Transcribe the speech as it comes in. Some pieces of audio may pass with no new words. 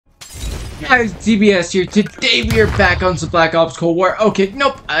Guys, DBS here. Today we are back on some Black Ops Cold War. Okay,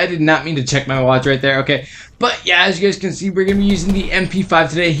 nope, I did not mean to check my watch right there. Okay, but yeah, as you guys can see, we're gonna be using the MP5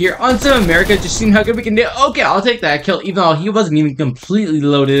 today here on some America. Just seeing how good we can do. Okay, I'll take that kill, even though he wasn't even completely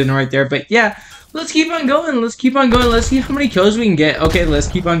loaded in right there. But yeah, let's keep on going. Let's keep on going. Let's see how many kills we can get. Okay, let's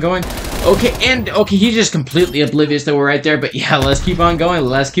keep on going. Okay, and okay, he's just completely oblivious that we're right there. But yeah, let's keep on going.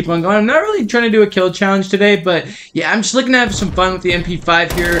 Let's keep on going. I'm not really trying to do a kill challenge today, but yeah, I'm just looking to have some fun with the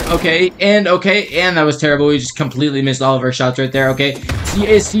MP5 here. Okay, and that was terrible. We just completely missed all of our shots right there. Okay,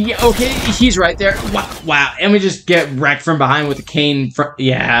 is he okay? He's right there. Wow, and we just get wrecked from behind with a cane.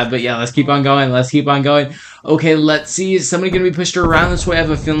 Yeah, but yeah, let's keep on going. Let's keep on going. Okay, let's see. Is somebody going to be pushed around this way? I have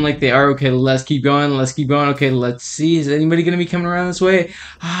a feeling like they are. Okay, let's keep going. Let's keep going. Okay, let's see. Is anybody going to be coming around this way?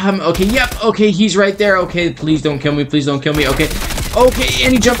 Okay, yep. Okay, he's right there. Okay, please don't kill me. Please don't kill me. Okay. Okay,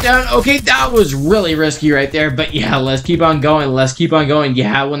 and he jumped down. Okay, that was really risky right there. But yeah, let's keep on going. Let's keep on going.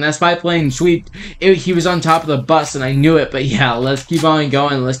 Yeah, when that spy plane sweeped, he was on top of the bus, and I knew it. But yeah, let's keep on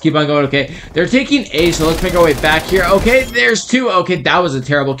going. Let's keep on going. Okay, they're taking A, so let's make our way back here. Okay, there's two. Okay, that was a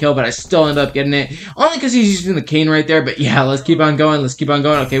terrible kill, but I still ended up getting it. Only because he's using the cane right there. But yeah, let's keep on going. Let's keep on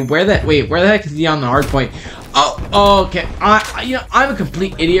going. Okay, where the heck is he on the hard point? Oh, okay. I'm a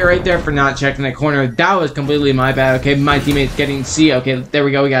complete idiot right there for not checking that corner. That was completely my bad. Okay, my teammate's getting C. Okay, there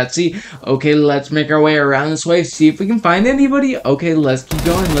we go. We got C. Okay, let's make our way around this way. See if we can find anybody. Okay, let's keep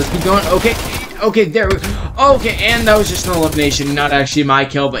going. Let's keep going. Okay, there we go. Okay, and that was just an elimination, not actually my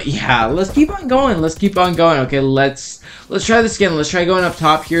kill, but yeah, let's keep on going. Let's keep on going. Okay, let's try this again. Let's try going up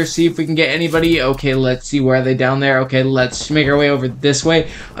top here, see if we can get anybody. Okay, let's see, where are they down there? Okay, let's make our way over this way.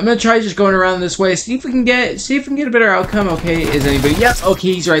 I'm gonna try just going around this way, see if we can get a better outcome. Okay, is anybody? Yep,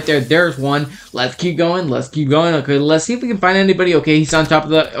 okay, he's right there. There's one. Let's keep going. Let's keep going. Okay, let's see if we can find anybody. Okay, he's on top of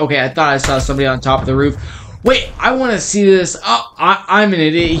the, okay, I thought I saw somebody on top of the roof. Wait, I want to see this. Oh, I'm an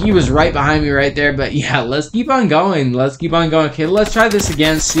idiot. He was right behind me right there. But yeah, let's keep on going. Let's keep on going. Okay, let's try this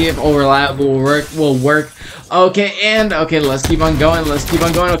again. See if overlap will work. Okay, and okay, let's keep on going. Let's keep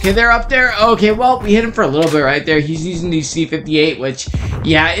on going. Okay, they're up there. Okay, well, we hit him for a little bit right there. He's using the C58, which,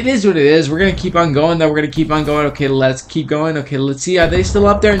 yeah, it is what it is. We're going to keep on going, though. We're going to keep on going. Okay, let's keep going. Okay, let's see. Are they still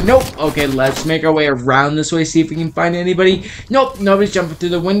up there? Nope. Okay, let's make our way around this way. See if we can find anybody. Nope, nobody's jumping through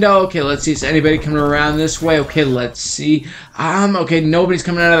the window. Okay, let's see. Is anybody coming around this way? Okay, let's see. Okay, nobody's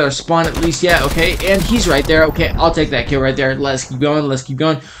coming out of their spawn at least yet. Okay, and he's right there. Okay, I'll take that kill right there. Let's keep going. Let's keep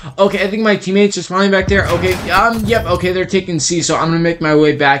going. Okay, I think my teammates are spawning back there. Okay, yep. Okay, they're taking C, so I'm gonna make my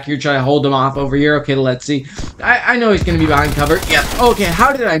way back here, try to hold them off over here. Okay, let's see. I know he's gonna be behind cover. Yep. Okay,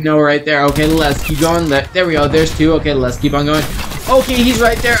 how did I know right there? Okay, let's keep going. There we go. There's two. Okay, let's keep on going. Okay, he's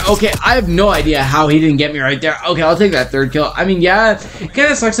right there. Okay, I have no idea how he didn't get me right there. Okay, I'll take that third kill. I mean, yeah, it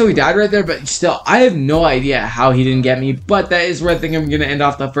kind of sucks that we died right there, but still, I have no idea how he didn't get me. But that is where I think I'm going to end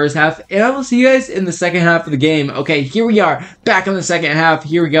off the first half, and I will see you guys in the second half of the game. Okay, here we are, back on the second half.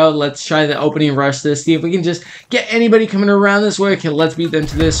 Here we go. Let's try the opening rush this, see if we can just get anybody coming around this way. Okay, let's beat them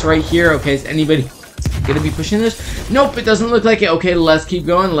to this right here. Okay, is anybody gonna be pushing this? Nope, it doesn't look like it. Okay, let's keep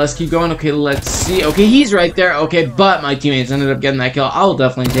going. Let's keep going. Okay, let's see. Okay, he's right there. Okay, but my teammates ended up getting that kill. I'll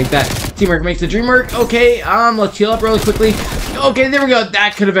definitely take that. Teamwork makes the dream work. Okay, let's heal up really quickly. Okay, there we go.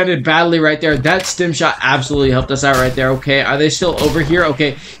 That could have ended badly right there. That stim shot absolutely helped us out right there. Okay, are they still over here?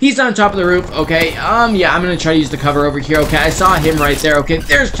 Okay, he's on top of the roof. Okay, yeah, I'm gonna try to use the cover over here. Okay, I saw him right there. Okay,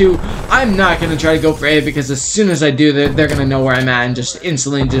 there's two. I'm not gonna try to go for A because as soon as I do, they're gonna know where I'm at and just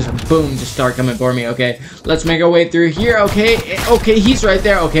instantly just boom, just start coming for me. Okay, let's make our way through here. Okay, he's right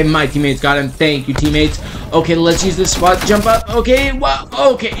there. Okay, my teammates got him. Thank you, teammates. Okay, let's use this spot. Jump up. Okay, well,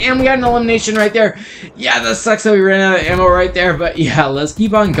 okay, and we got an elimination right there. Yeah, that sucks that we ran out of ammo right there, but yeah, let's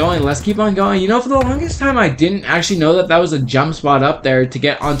keep on going. Let's keep on going. You know, for the longest time, I didn't actually know that that was a jump spot up there to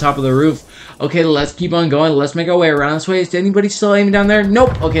get on top of the roof. Okay, let's keep on going. Let's make our way around this way. Is anybody still aiming down there?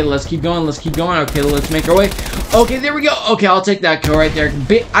 Nope. Okay, let's keep going. Let's keep going. Okay, let's make our way. Okay, there we go. Okay, I'll take that kill right there.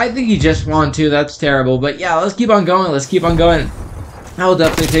 I think he just spawned too. That's terrible. But yeah, let's keep on going. Let's keep on going. I will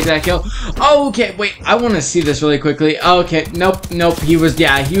definitely take that kill. Okay, wait, I want to see this really quickly. Okay, nope, he was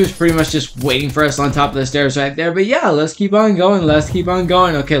pretty much just waiting for us on top of the stairs right there. But yeah, let's keep on going. Let's keep on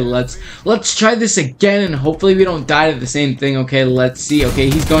going. Okay, let's try this again, and hopefully we don't die to the same thing. Okay, let's see. Okay,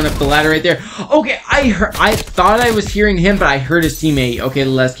 he's going up the ladder right there. Okay, I thought I was hearing him, but I heard his teammate. Okay,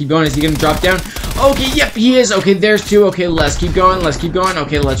 let's keep going. Is he gonna drop down? Okay, yep, he is. Okay, there's two. Okay, let's keep going. Let's keep going.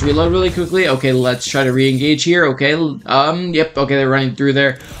 Okay, let's reload really quickly. Okay, let's try to re-engage here. Okay, yep. Okay, they're running through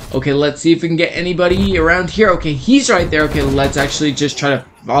there. Okay, let's see if we can get anybody around here. Okay, he's right there. Okay, let's actually just try to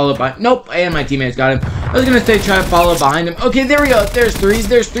follow by. Nope, and my teammates got him. I was gonna say try to follow behind him. Okay, there we go. There's 3,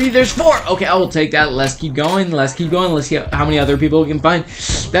 there's 3, there's 4. Okay, I will take that. Let's keep going. Let's keep going. Let's see how many other people we can find.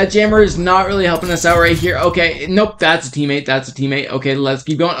 That jammer is not really helping us out right here. Okay, nope, that's a teammate. That's a teammate. Okay, let's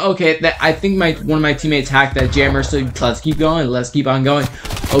keep going. Okay, I think one of my teammates hacked that jammer, so let's keep going. Let's keep on going.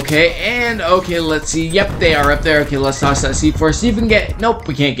 Okay, and okay, let's see. Yep, they are up there. Okay, let's toss that C4. See if we can get. Nope,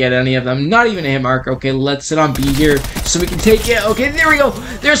 we can't get any of them. Not even a hit mark. Okay, let's sit on B here so we can take it. Okay, there we go.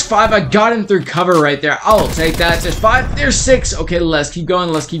 There's 5. I got him through cover right there. I'll take that. There's 5. There's 6. Okay, let's keep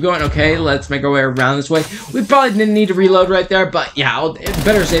going. Let's keep going. Okay, let's make our way around this way. We probably didn't need to reload right there, but yeah,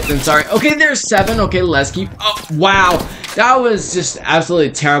 better safe than sorry. Okay, there's 7. Okay, let's keep. Oh, wow. That was just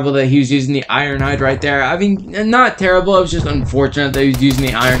absolutely terrible that he was using the Ironhide right there. I mean, not terrible. It was just unfortunate that he was using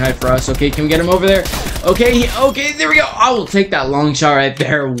the Ironhide for us. Okay, can we get him over there? Okay, okay, there we go. I will take that long shot right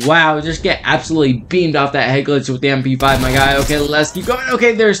there. Wow, just get absolutely beamed off that head glitch with the MP5, my guy. Okay, let's keep going.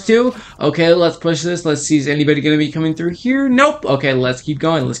 Okay, there's 2. Okay, let's push this. Let's see, is anybody going to be coming through here? Nope. Okay, let's keep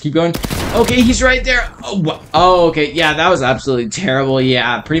going. Let's keep going. Okay, he's right there. Oh, okay. Yeah, that was absolutely terrible.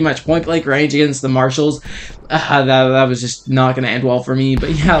 Yeah, pretty much point blank range against the Marshals. That was just not going to end well for me.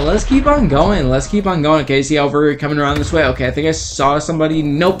 But yeah, let's keep on going. Let's keep on going. Okay, see how we're coming around this way. Okay, I think I saw somebody.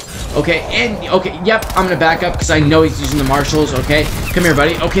 Nope. Okay, and okay, yep, I'm going to back up because I know he's using the Marshals. Okay, come here,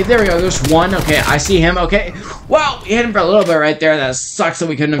 buddy. Okay, there we go. There's 1. Okay, I see him. Okay, wow, we hit him for a little bit right there. That sucks that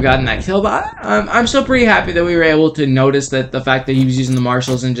we couldn't have gotten that kill. But I'm still pretty happy that we were able to notice that the fact that he was using the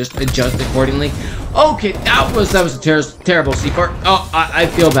Marshals and just adjust accordingly. Okay, that was a terrible C4. Oh, I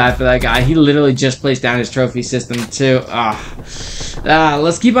feel bad for that guy. He literally just placed down his trophy system too.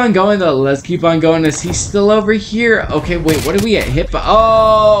 Let's keep on going though. Let's keep on going. Is he still over here? Okay, wait, what did we get hit by?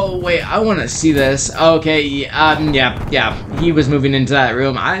 Oh, wait, I want to see this. Okay, yeah, he was moving into that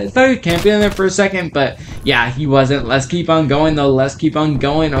room. I thought he was camping in there for a second, but yeah, he wasn't. Let's keep on going though. Let's keep on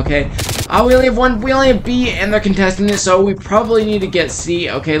going. Okay. We only have 1. We only have B, and they're contesting this, so we probably need to get C.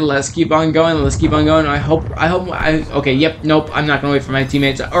 Okay, let's keep on going. Let's keep on going. Okay, yep, nope. I'm not gonna wait for my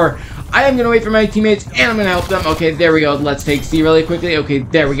teammates, or I am gonna wait for my teammates, and I'm gonna help them. Okay, there we go. Let's take C really quickly. Okay,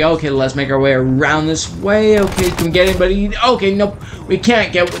 there we go. Okay, let's make our way around this way. Okay, can we get anybody? Okay, nope. We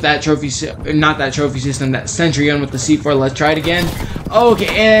can't get with that trophy, not that trophy system, that sentry gun with the C4. Let's try it again. Okay,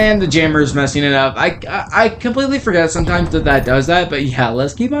 and the jammer's messing it up. I completely forget sometimes that does that, but yeah,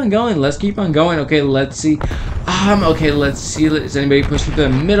 let's keep on going. Let's keep on going. Okay, let's see. Okay, let's see. Is anybody pushing through the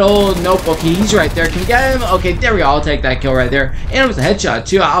middle? Nope. Okay, he's right there. Can we get him? Okay, there we go. I'll take that kill right there. And it was a headshot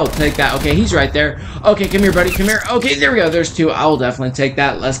too. I'll take that. Okay, he's right there. Okay, come here, buddy. Come here. Okay, there we go. There's 2. I will definitely take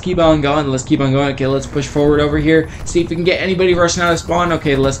that. Let's keep on going. Let's keep on going. Okay, let's push forward over here. See if we can get anybody rushing out of spawn.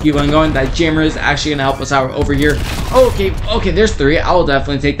 Okay, let's keep on going. That jammer is actually gonna help us out over here. Okay, there's 3. I will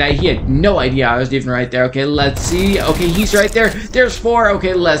definitely take that. He had no idea I was even right there. Okay, let's see. Okay, he's right there. There's 4.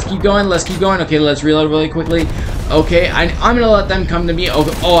 Okay, let's keep going. Let's keep going. Okay, let's reload really quickly. Okay, I'm gonna let them come to me.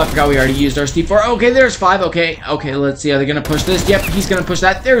 Okay, oh, I forgot we already used our C4. Okay, there's 5. Okay, let's see. Are they gonna push this? Yep, he's gonna push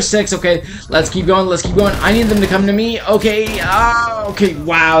that. There's 6. Okay, let's keep going. Let's keep going. I need them to come to me. Okay, okay,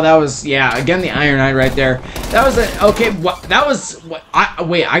 wow, that was, yeah, again, the Ironhide right there. That was a, okay, what, that was, what,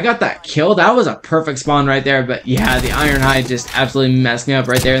 wait, I got that kill. That was a perfect spawn right there, but yeah, the Ironhide just absolutely messed me up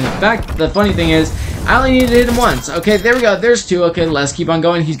right there. And the funny thing is, I only needed to hit him once. Okay, there we go. There's 2. Okay, let's keep on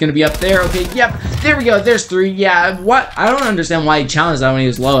going. He's gonna be up there. Okay, yep, there we go. There's 3. Yeah, what? I don't understand why he challenged that when he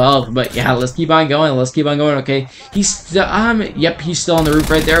was low health, but yeah, let's keep on going. Let's keep on going. Okay, he's still, yep, he's still on the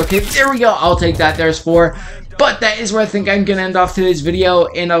roof right there. Okay, there we go. I'll take that. There's 4. But that is where I think I'm gonna end off today's video,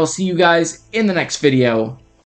 and I will see you guys in the next video.